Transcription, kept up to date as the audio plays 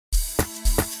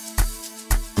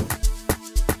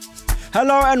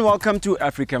Hello and welcome to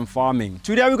African Farming.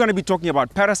 Today we're going to be talking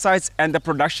about parasites and the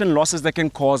production losses they can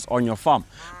cause on your farm.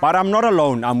 But I'm not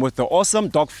alone. I'm with the awesome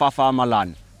Doc Faffa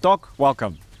Malan. Doc,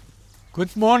 welcome.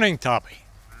 Good morning, Tabi.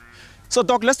 So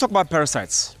Doc, let's talk about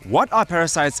parasites. What are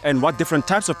parasites and what different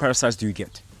types of parasites do you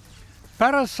get?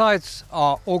 Parasites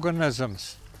are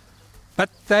organisms, but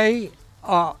they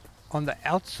are on the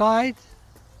outside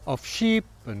of sheep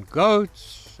and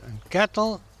goats and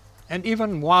cattle and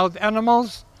even wild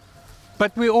animals.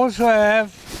 But we also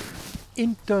have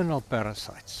internal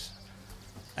parasites.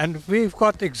 And we've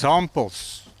got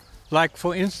examples, like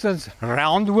for instance,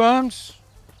 roundworms.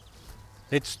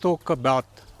 Let's talk about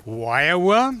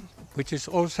wireworm, which is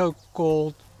also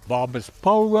called Barber's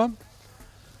poleworm.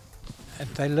 And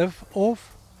they live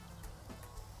off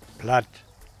blood.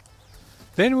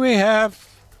 Then we have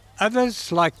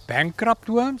others like bankrupt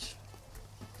worms.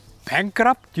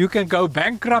 Bankrupt, you can go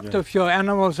bankrupt if your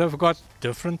animals have got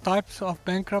different types of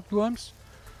bankrupt worms.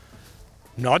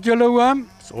 Nodular worm,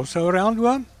 it's also a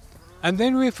roundworm. And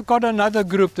then we've got another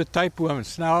group, the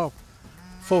tapeworms. Now,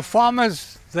 for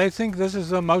farmers, they think this is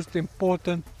the most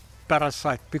important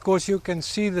parasite because you can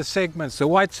see the segments, the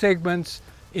white segments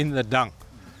in the dung.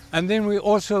 And then we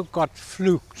also got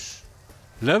flukes,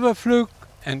 liver fluke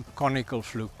and conical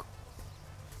fluke.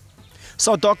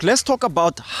 So Doc, let's talk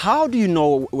about how do you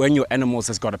know when your animals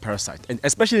has got a parasite, and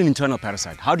especially an internal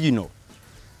parasite. How do you know?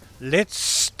 Let's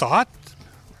start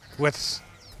with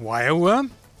wireworm.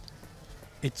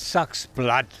 It sucks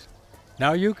blood.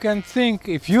 Now you can think,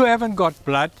 if you haven't got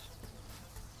blood,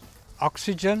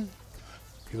 oxygen,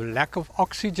 your lack of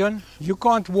oxygen, you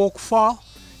can't walk far.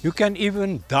 You can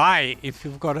even die if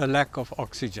you've got a lack of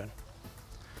oxygen.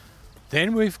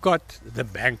 Then we've got the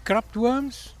bankrupt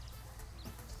worms.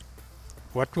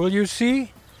 What will you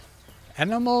see?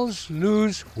 Animals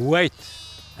lose weight.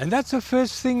 And that's the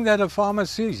first thing that a farmer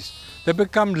sees. They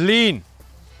become lean.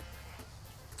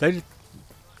 They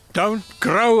don't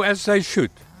grow as they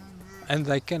should. And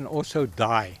they can also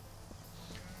die.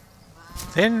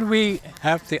 Then we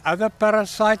have the other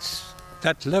parasites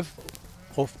that live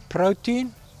off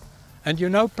protein. And you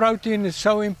know protein is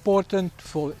so important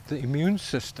for the immune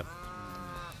system.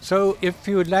 So if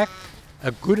you lack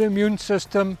a good immune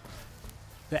system,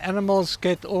 the animals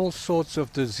get all sorts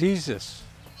of diseases.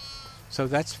 So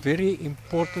that's very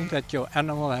important that your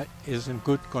animal is in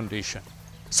good condition.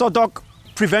 So Doc,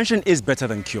 prevention is better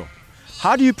than cure.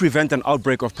 How do you prevent an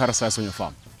outbreak of parasites on your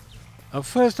farm?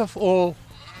 First of all,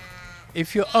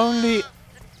 if you only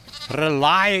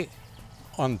rely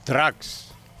on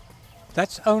drugs,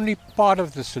 that's only part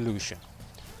of the solution.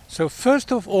 So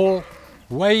first of all,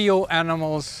 weigh your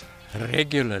animals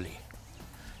regularly.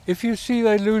 If you see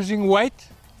they're losing weight,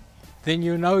 then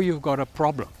you know you've got a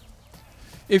problem.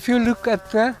 If you look at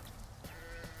the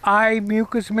eye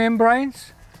mucous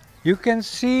membranes, you can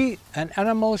see an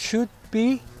animal should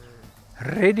be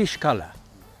reddish color.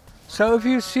 So if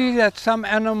you see that some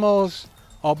animals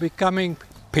are becoming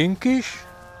pinkish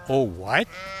or white,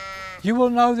 you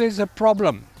will know there's a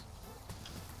problem.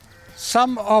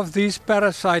 Some of these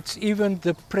parasites even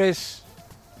depress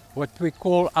what we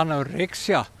call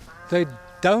anorexia. They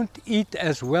don't eat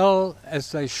as well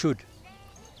as they should.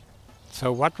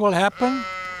 So what will happen?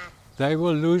 They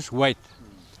will lose weight.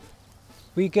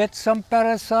 We get some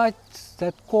parasites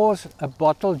that cause a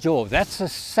bottle jaw. That's a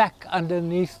sac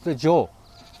underneath the jaw.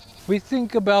 We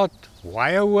think about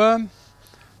wireworm,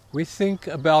 we think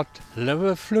about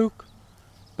liver fluke,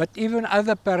 but even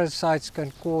other parasites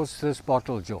can cause this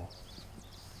bottle jaw.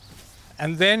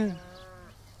 And then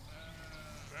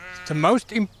the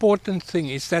most important thing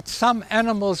is that some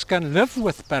animals can live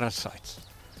with parasites.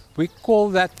 We call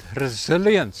that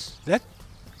resilience. That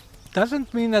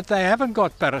doesn't mean that they haven't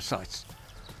got parasites.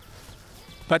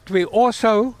 But we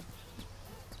also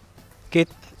get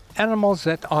animals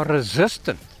that are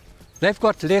resistant. They've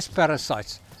got less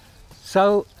parasites.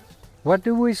 So what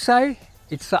do we say?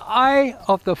 It's the eye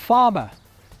of the farmer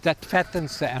that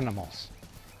fattens the animals.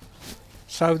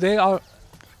 So there are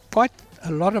quite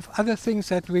a lot of other things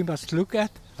that we must look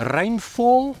at.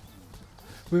 Rainfall.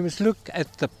 We must look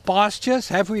at the pastures.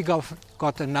 Have we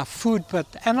got enough food? But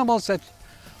animals that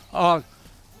are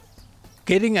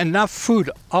getting enough food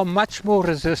are much more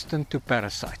resistant to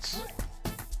parasites.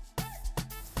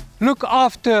 Look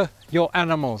after your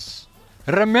animals.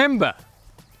 Remember,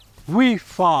 we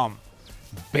farm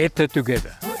better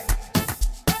together.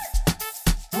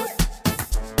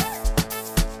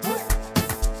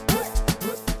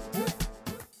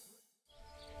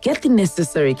 Get the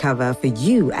necessary cover for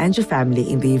you and your family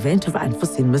in the event of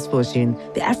unforeseen misfortune.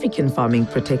 The African Farming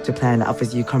Protector Plan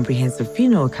offers you comprehensive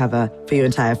funeral cover for your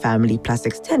entire family plus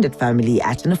extended family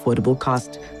at an affordable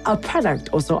cost. Our product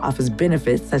also offers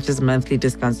benefits such as monthly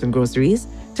discounts on groceries,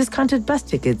 discounted bus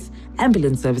tickets,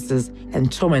 ambulance services, and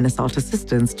trauma and assault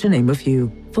assistance, to name a few.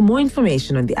 For more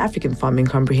information on the African Farming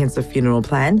Comprehensive Funeral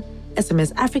Plan,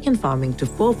 SMS African Farming to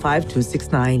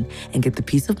 45269 and get the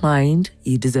peace of mind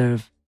you deserve.